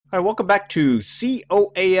Hi, welcome back to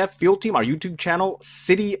COAF Field Team, our YouTube channel,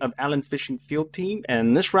 City of Allen Fishing Field Team.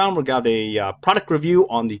 And this round we got a product review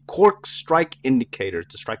on the Corqs Strike Indicator.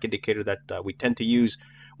 It's a strike indicator that we tend to use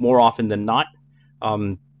more often than not.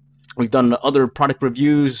 We've done other product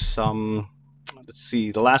reviews. Let's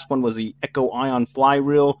see, the last one was the Echo Ion Fly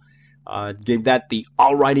Reel. Gave that the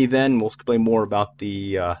alrighty then. We'll explain more about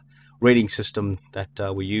the rating system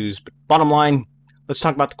that we use. But bottom line, let's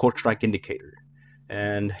talk about the Corqs Strike Indicator.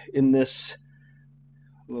 And in this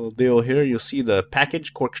little deal here, you'll see the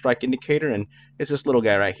package, Corqs Strike Indicator, and it's this little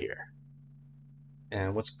guy right here.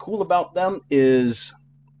 And what's cool about them is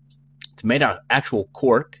it's made out of actual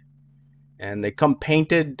cork, and they come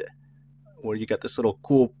painted, where you got this little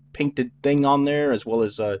cool painted thing on there, as well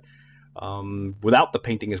as without the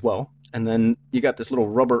painting as well. And then you got this little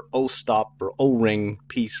rubber O-stop or O-ring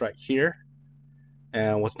piece right here.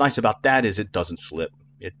 And what's nice about that is it doesn't slip.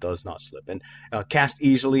 It does not slip and cast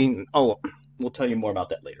easily. Oh, we'll tell you more about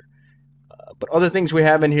that later. But other things we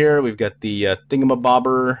have in here, we've got the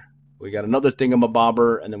thingamabobber, we got another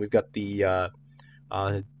thingamabobber, and then we've got the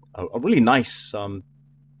a really nice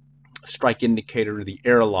strike indicator, the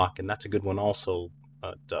airlock, and that's a good one also.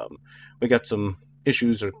 But we got some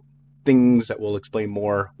issues or things that we'll explain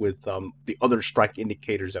more with the other strike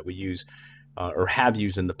indicators that we use or have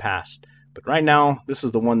used in the past. But right now, this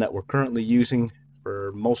is the one that we're currently using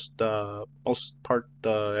for most part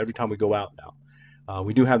every time we go out now.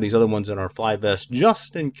 We do have these other ones in our fly vest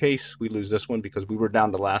just in case we lose this one, because we were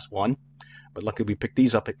down to the last one. But luckily we picked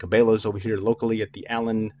these up at Cabelas over here locally at the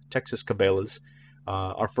Allen, Texas Cabelas.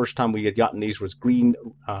 Our first time we had gotten these was Green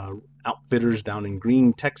Outfitters down in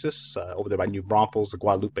Green, Texas, over there by New Braunfels, the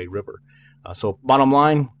Guadalupe River. So bottom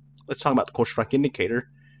line, let's talk about the Corqs Strike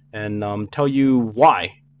Indicator and tell you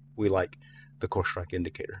why we like the Corqs Strike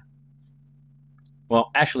Indicator. Well,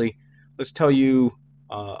 actually, let's tell you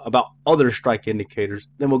about other strike indicators,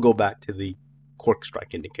 then we'll go back to the Corqs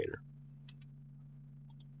Strike Indicator.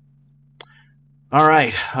 All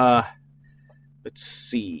right, let's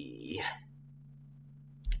see.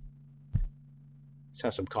 Let's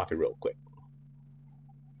have some coffee real quick.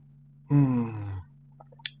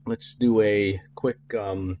 Let's do a quick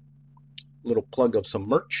little plug of some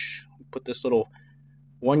merch. Put this little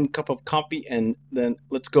 1 cup of coffee, and then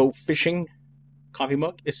let's go fishing coffee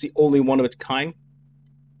mug. It's the only one of its kind,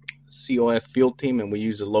 COAF Field Team, and we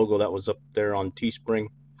use the logo that was up there on Teespring.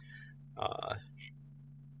 I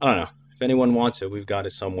don't know if anyone wants it. We've got it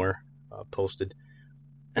somewhere posted.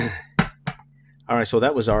 All right, so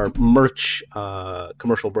that was our merch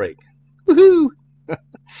commercial break. Woohoo!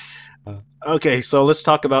 Okay, so let's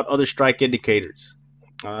talk about other strike indicators.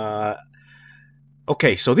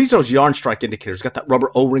 Okay, so these are those yarn strike indicators. Got that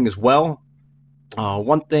rubber O-ring as well.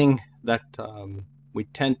 One thing that we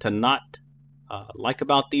tend to not like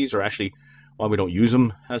about these, or actually why we don't use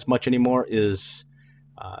them as much anymore, is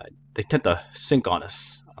they tend to sink on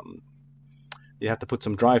us. You have to put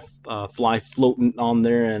some dry fly floating on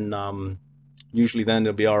there, and usually then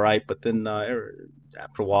it'll be all right, but then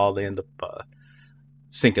after a while they end up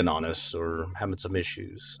sinking on us or having some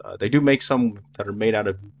issues. They do make some that are made out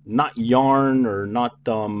of not yarn or not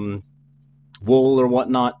wool or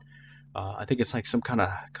whatnot. I think it's like some kind of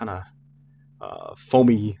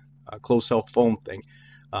foamy closed cell foam thing.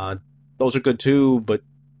 Those are good too, but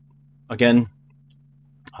again,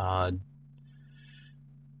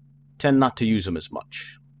 tend not to use them as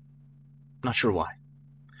much. Not sure why.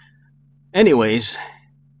 Anyways,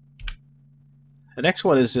 the next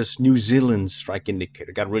one is this New Zealand strike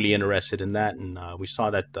indicator. Got really interested in that, and we saw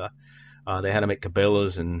that they had them at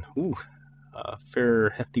Cabelas, and a fair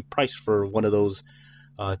hefty price for one of those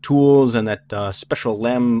tools, and that special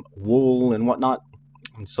lamb wool and whatnot.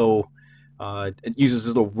 And so it uses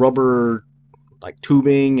this little rubber like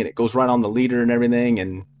tubing, and it goes right on the leader and everything,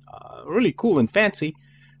 and really cool and fancy.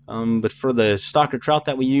 But for the stocker trout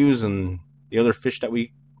that we use and the other fish that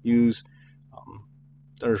we use,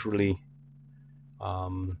 there's really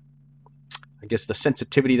I guess the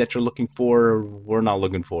sensitivity that you're looking for, we're not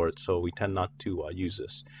looking for it, so we tend not to use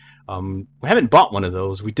this. We haven't bought one of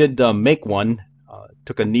those. We did make one.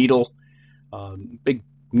 Took a needle, big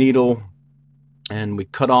needle, and we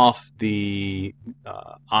cut off the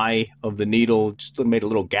eye of the needle, just made a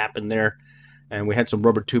little gap in there, and we had some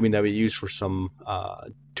rubber tubing that we used for some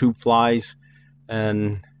tube flies,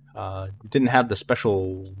 and didn't have the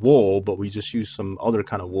special wool, but we just used some other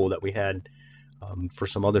kind of wool that we had for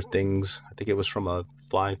some other things. I think it was from a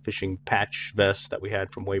fly fishing patch vest that we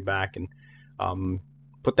had from way back, and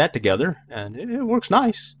put that together, and it works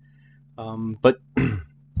nice. But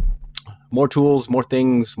more tools, more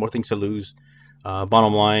things to lose.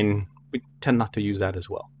 Bottom line, we tend not to use that as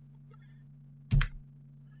well.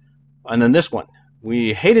 And then this one,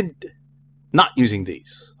 we hated not using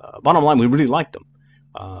these. Bottom line, we really liked them.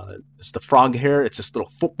 It's the frog hair. It's this little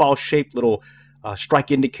football-shaped little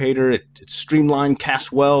strike indicator. It's streamlined,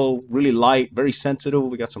 casts well, really light, very sensitive.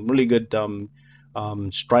 We got some really good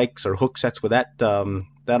strikes or hook sets with that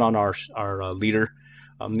that on our leader.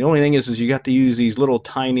 The only thing is you got to use these little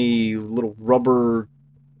tiny little rubber,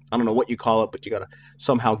 I don't know what you call it, but you got to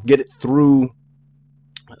somehow get it through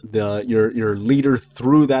your leader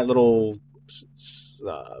through that little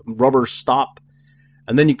rubber stop,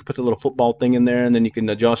 and then you can put the little football thing in there, and then you can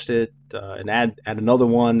adjust it and add another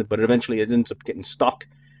one, but eventually it ends up getting stuck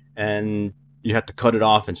and you have to cut it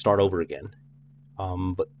off and start over again.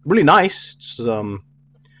 But really nice. Just,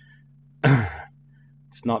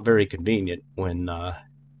 it's not very convenient when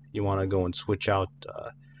you want to go and switch out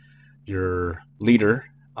your leader,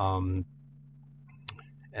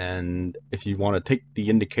 and if you want to take the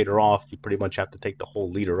indicator off, you pretty much have to take the whole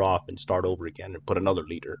leader off and start over again and put another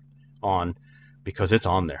leader on, because it's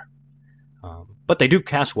on there. But they do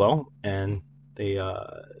cast well, and they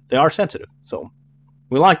are sensitive, so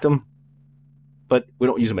we like them, but we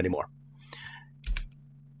don't use them anymore.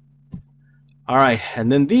 All right,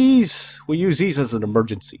 and then these, we use these as an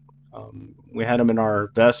emergency. We had them in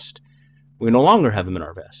our vest. We no longer have them in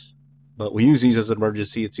our vest, but we use these as an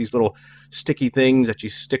emergency. It's these little sticky things that you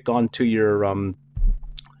stick onto your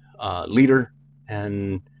leader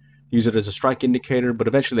and use it as a strike indicator, but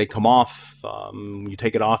eventually they come off. You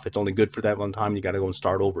take it off, it's only good for that one time. You got to go and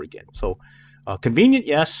start over again. So convenient,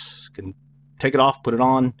 yes. Can take it off, put it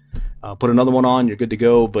on, put another one on, you're good to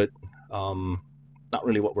go, but not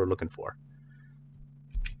really what we're looking for.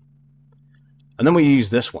 And then we use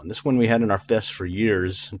this one. This one we had in our vest for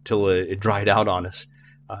years until it dried out on us.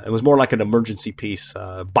 It was more like an emergency piece.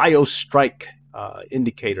 Strike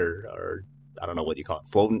Indicator, or I don't know what you call it,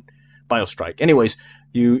 floating Strike. Anyways,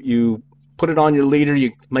 you put it on your leader,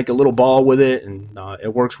 you make a little ball with it, and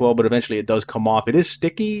it works well, but eventually it does come off. It is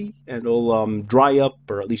sticky, and it'll dry up,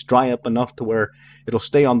 or at least dry up enough to where it'll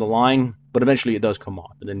stay on the line, but eventually it does come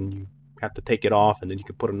off, and then you have to take it off, and then you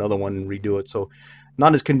can put another one and redo it. So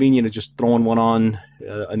not as convenient as just throwing one on,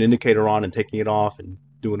 an indicator on, and taking it off and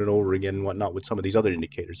doing it over again and whatnot with some of these other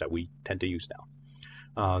indicators that we tend to use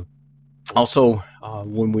now. Also,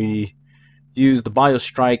 when we use the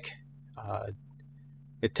BioStrike,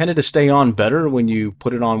 it tended to stay on better when you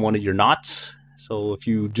put it on one of your knots. So if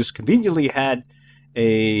you just conveniently had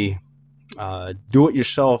a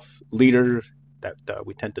do-it-yourself leader that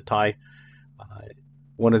we tend to tie,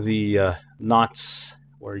 one of the knots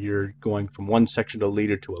where you're going from one section of the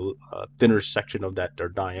leader to a thinner section of that, or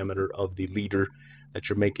diameter of the leader that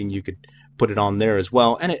you're making, you could put it on there as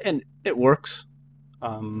well, and it works.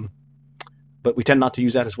 But we tend not to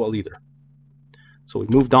use that as well either. So we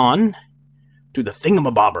moved on to the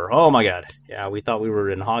thingamabobber. Oh my god, yeah, we thought we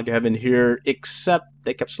were in hog heaven here, except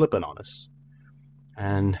they kept slipping on us.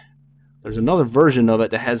 And there's another version of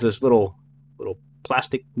it that has this little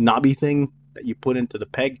plastic knobby thing that you put into the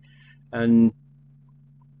peg, and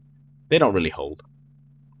they don't really hold.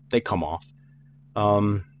 They come off.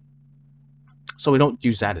 So we don't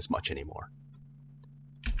use that as much anymore.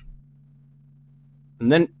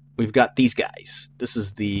 And then we've got these guys. This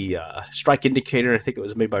is the Strike Indicator. I think it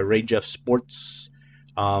was made by Ray Jeff Sports.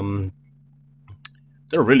 They're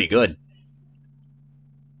really good.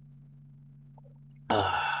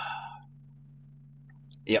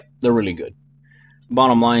 Yep, they're really good.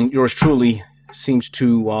 Bottom line, yours truly seems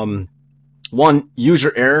to, one,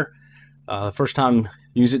 user error. First time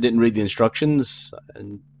use it, didn't read the instructions.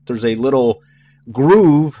 And there's a little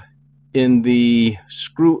groove in the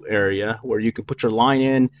screw area where you can put your line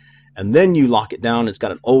in, and then you lock it down. It's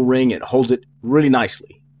got an O-ring. It holds it really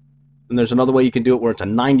nicely. And there's another way you can do it where it's a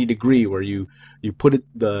 90 degree, where you put it,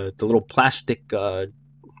 the little plastic, I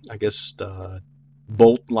guess,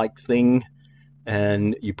 bolt-like thing,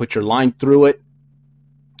 and you put your line through it,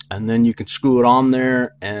 and then you can screw it on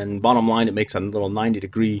there, and bottom line, it makes a little 90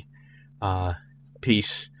 degree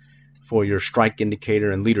piece for your strike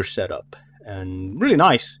indicator and leader setup, and really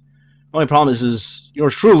nice. Only problem is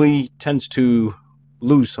yours truly tends to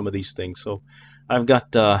lose some of these things. So I've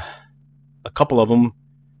got a couple of them,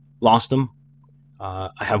 lost them. I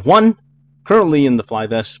have one currently in the fly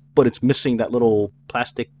vest, but it's missing that little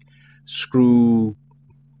plastic screw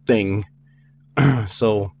thing.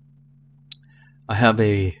 So I have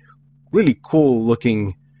a really cool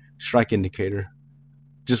looking strike indicator.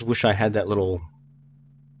 Just wish I had that little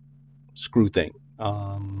screw thing.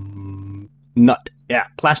 Nut. Yeah,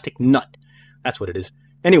 plastic nut. That's what it is.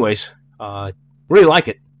 Anyways, really like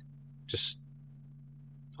it.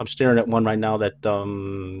 I'm staring at one right now that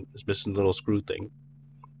is missing the little screw thing.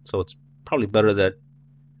 So it's probably better that,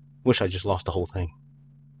 wish I just lost the whole thing.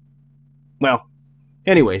 Well,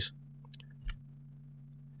 anyways,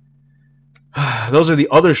 those are the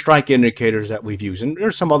other strike indicators that we've used, and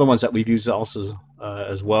there's some other ones that we've used also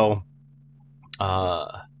as well.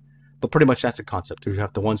 But pretty much that's the concept. You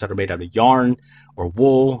have the ones that are made out of yarn or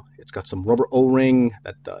wool. It's got some rubber O-ring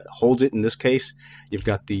that holds it in this case. You've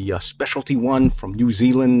got the specialty one from New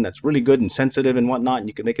Zealand that's really good and sensitive and whatnot, and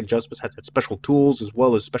you can make adjustments. Has that special tools as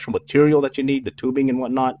well as special material that you need, the tubing and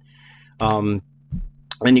whatnot.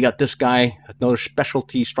 Then you got this guy, another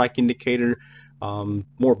specialty strike indicator,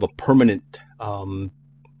 more of a permanent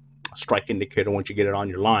strike indicator once you get it on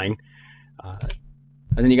your line.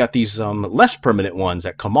 And then you got these less permanent ones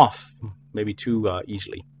that come off maybe too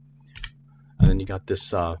easily. And then you got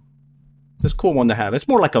this this cool one to have. It's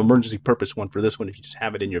more like an emergency purpose one for this one if you just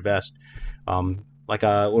have it in your vest. Like we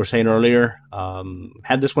were saying earlier,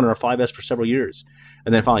 had this one in our 5S for several years,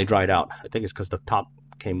 and then finally dried out. I think it's because the top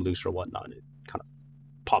came loose or whatnot. It kind of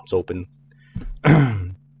pops open.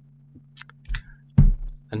 And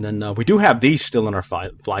then we do have these still in our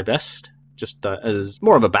fly vest, just as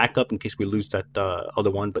more of a backup in case we lose that other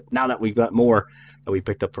one. But now that we've got more that we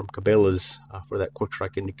picked up from Cabelas for that Corqs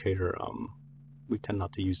Strike Indicator, we tend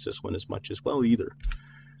not to use this one as much as well either.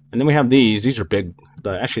 And then we have these. These are big.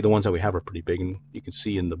 Actually, the ones that we have are pretty big, and you can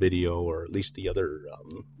see in the video, or at least the other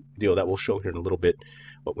deal that we'll show here in a little bit,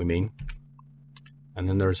 what we mean. And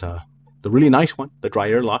then there's the really nice one, the dry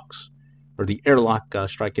airlocks, or the airlock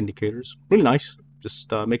strike indicators. Really nice.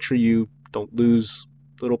 Just make sure you don't lose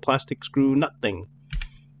the little plastic screw nut thing.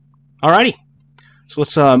 Alrighty, so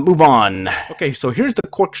let's move on. Okay, so here's the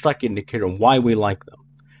Corqs Strike Indicator and why we like them.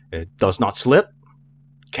 It does not slip,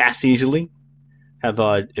 casts easily,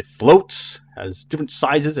 it floats, has different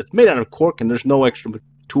sizes. It's made out of cork, and there's no extra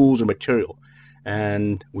tools or material.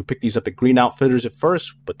 And we picked these up at Green Outfitters at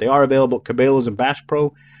first, but they are available at Cabelas and Bass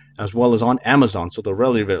Pro, as well as on Amazon. So they're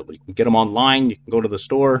readily available. You can get them online. You can go to the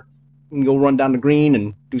store. You can go run down to Green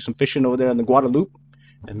and do some fishing over there in the Guadalupe,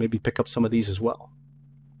 and maybe pick up some of these as well.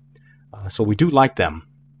 So we do like them.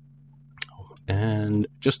 And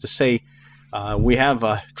just to say, we have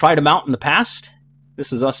tried them out in the past.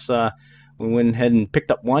 This is us. We went ahead and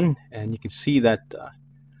picked up one, and you can see that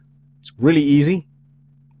it's really easy.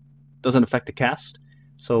 Doesn't affect the cast.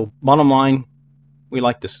 So bottom line, we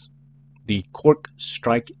like this. The Corqs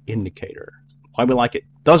Strike Indicator. Why we like it?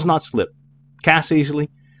 Does not slip. Casts easily.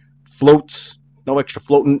 Floats. No extra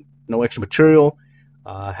floating. No extra material.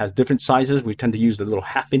 Has different sizes. We tend to use the little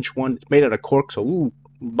 1/2-inch one. It's made out of cork, so ooh,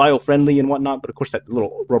 bio-friendly and whatnot. But of course, that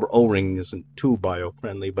little rubber O-ring isn't too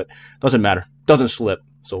bio-friendly. But doesn't matter. Doesn't slip.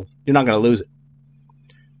 So you're not going to lose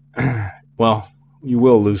it. Well, you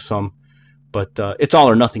will lose some, but it's all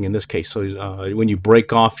or nothing in this case. So when you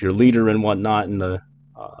break off your leader and whatnot, and the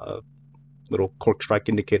little Corqs Strike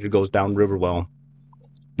Indicator goes down river, well,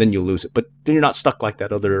 then you'll lose it. But then you're not stuck like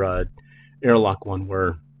that other airlock one,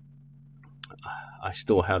 where I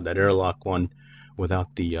still have that airlock one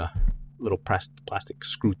without the little plastic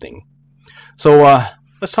screw thing. So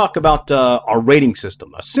let's talk about our rating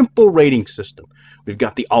system, a simple rating system. We've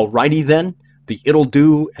got the alrighty then, the it'll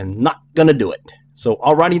do, and not gonna do it. So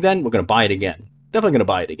alrighty then, we're gonna buy it again. Definitely gonna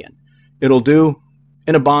buy it again. It'll do,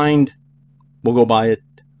 in a bind, we'll go buy it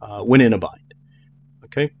when in a bind.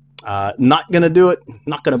 Okay, not gonna do it,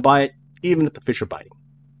 not gonna buy it, even if the fish are biting.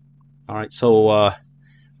 All right, so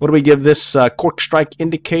what do we give this Corqs Strike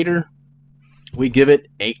Indicator? We give it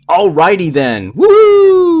a alrighty then.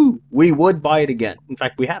 Woo! We would buy it again. In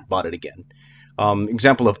fact, we have bought it again.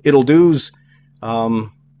 Example of it'll do's.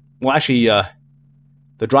 Well, actually,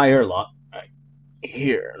 the dry airlock. Right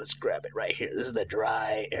here, let's grab it right here. This is the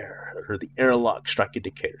dry air, or the airlock strike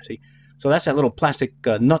indicator. See, so that's that little plastic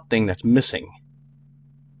nut thing that's missing.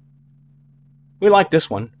 We like this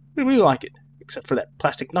one. We really like it, except for that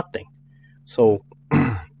plastic nut thing. So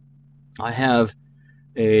I have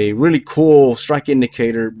a really cool strike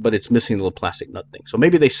indicator, but it's missing the little plastic nut thing. So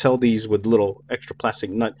maybe they sell these with little extra plastic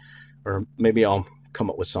nut, or maybe I'll come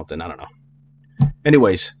up with something. I don't know.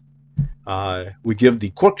 Anyways, we give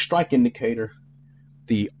the Corqs Strike Indicator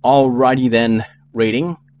the alrighty then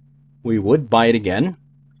rating. We would buy it again.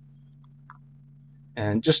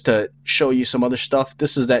 And just to show you some other stuff,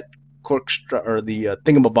 this is that or the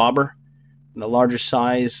thingamabobber in the larger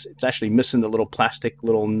size. It's actually missing the little plastic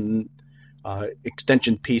little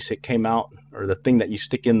extension piece that came out, or the thing that you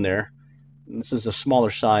stick in there. And this is a smaller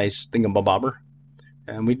size thingamabobber,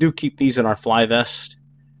 and we do keep these in our fly vest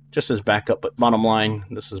just as backup. But bottom line,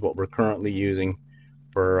 this is what we're currently using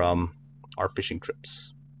for our fishing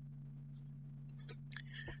trips.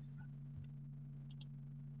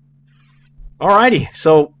 Alrighty,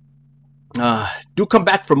 so do come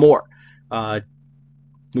back for more.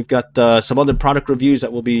 We've got some other product reviews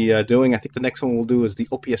that we'll be doing. I think the next one we'll do is the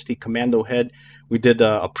OPST Commando Head. We did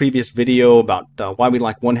a previous video about why we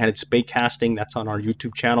like one-handed Spey casting. That's on our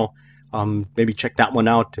YouTube channel. Maybe check that one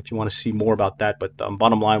out if you want to see more about that. But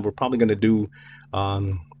bottom line, we're probably going to do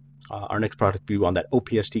our next product review on that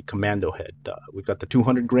OPST Commando Head. We've got the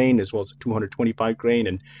 200 grain as well as the 225 grain,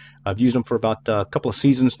 and I've used them for about a couple of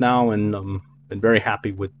seasons now, and been very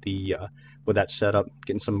happy with the with that setup,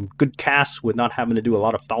 getting some good casts with not having to do a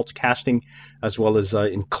lot of false casting, as well as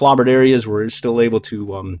in clobbered areas we're still able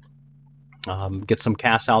to get some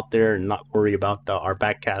casts out there and not worry about our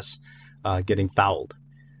back casts getting fouled.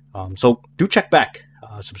 So do check back,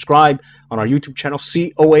 subscribe on our YouTube channel,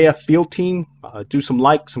 COAF Field Team. Do some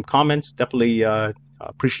likes, some comments, definitely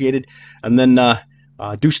appreciated. And then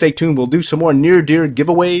do stay tuned. We'll do some more near deer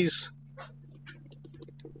giveaways.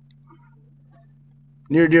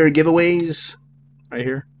 Near deer giveaways right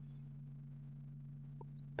here.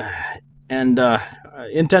 And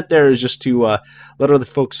intent there is just to let other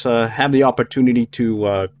folks have the opportunity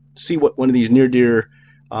to see what one of these near deer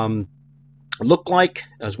look like,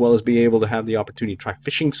 as well as be able to have the opportunity to try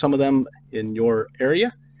fishing some of them in your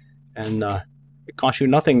area. And it costs you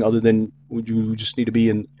nothing other than you just need to be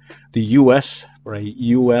in the US for a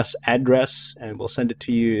US address, and we'll send it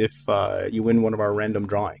to you if you win one of our random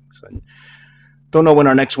drawings. And don't know when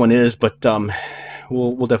our next one is, but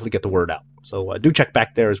we'll definitely get the word out. So do check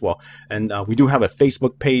back there as well. And we do have a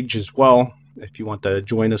Facebook page as well if you want to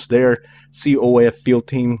join us there. COAF Field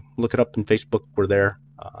Team. Look it up in Facebook. We're there.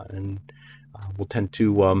 And we'll tend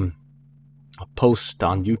to post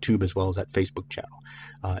on YouTube as well as that Facebook channel.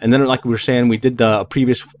 And then, like we were saying, we did a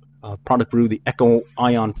previous product review, the Echo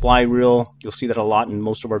Ion fly reel. You'll see that a lot in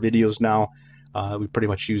most of our videos now. We pretty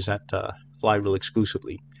much use that fly reel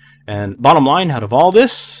exclusively. And bottom line, out of all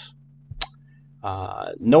this,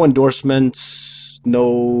 no endorsements, we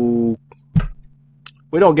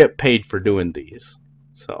don't get paid for doing these.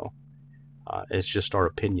 So it's just our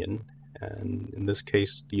opinion. And in this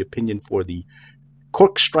case, the opinion for the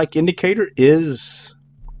Corqs Strike Indicator is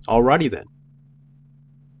alrighty then.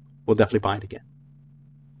 We'll definitely buy it again.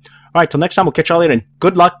 All right, till next time, we'll catch y'all later, and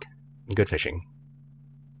good luck and good fishing.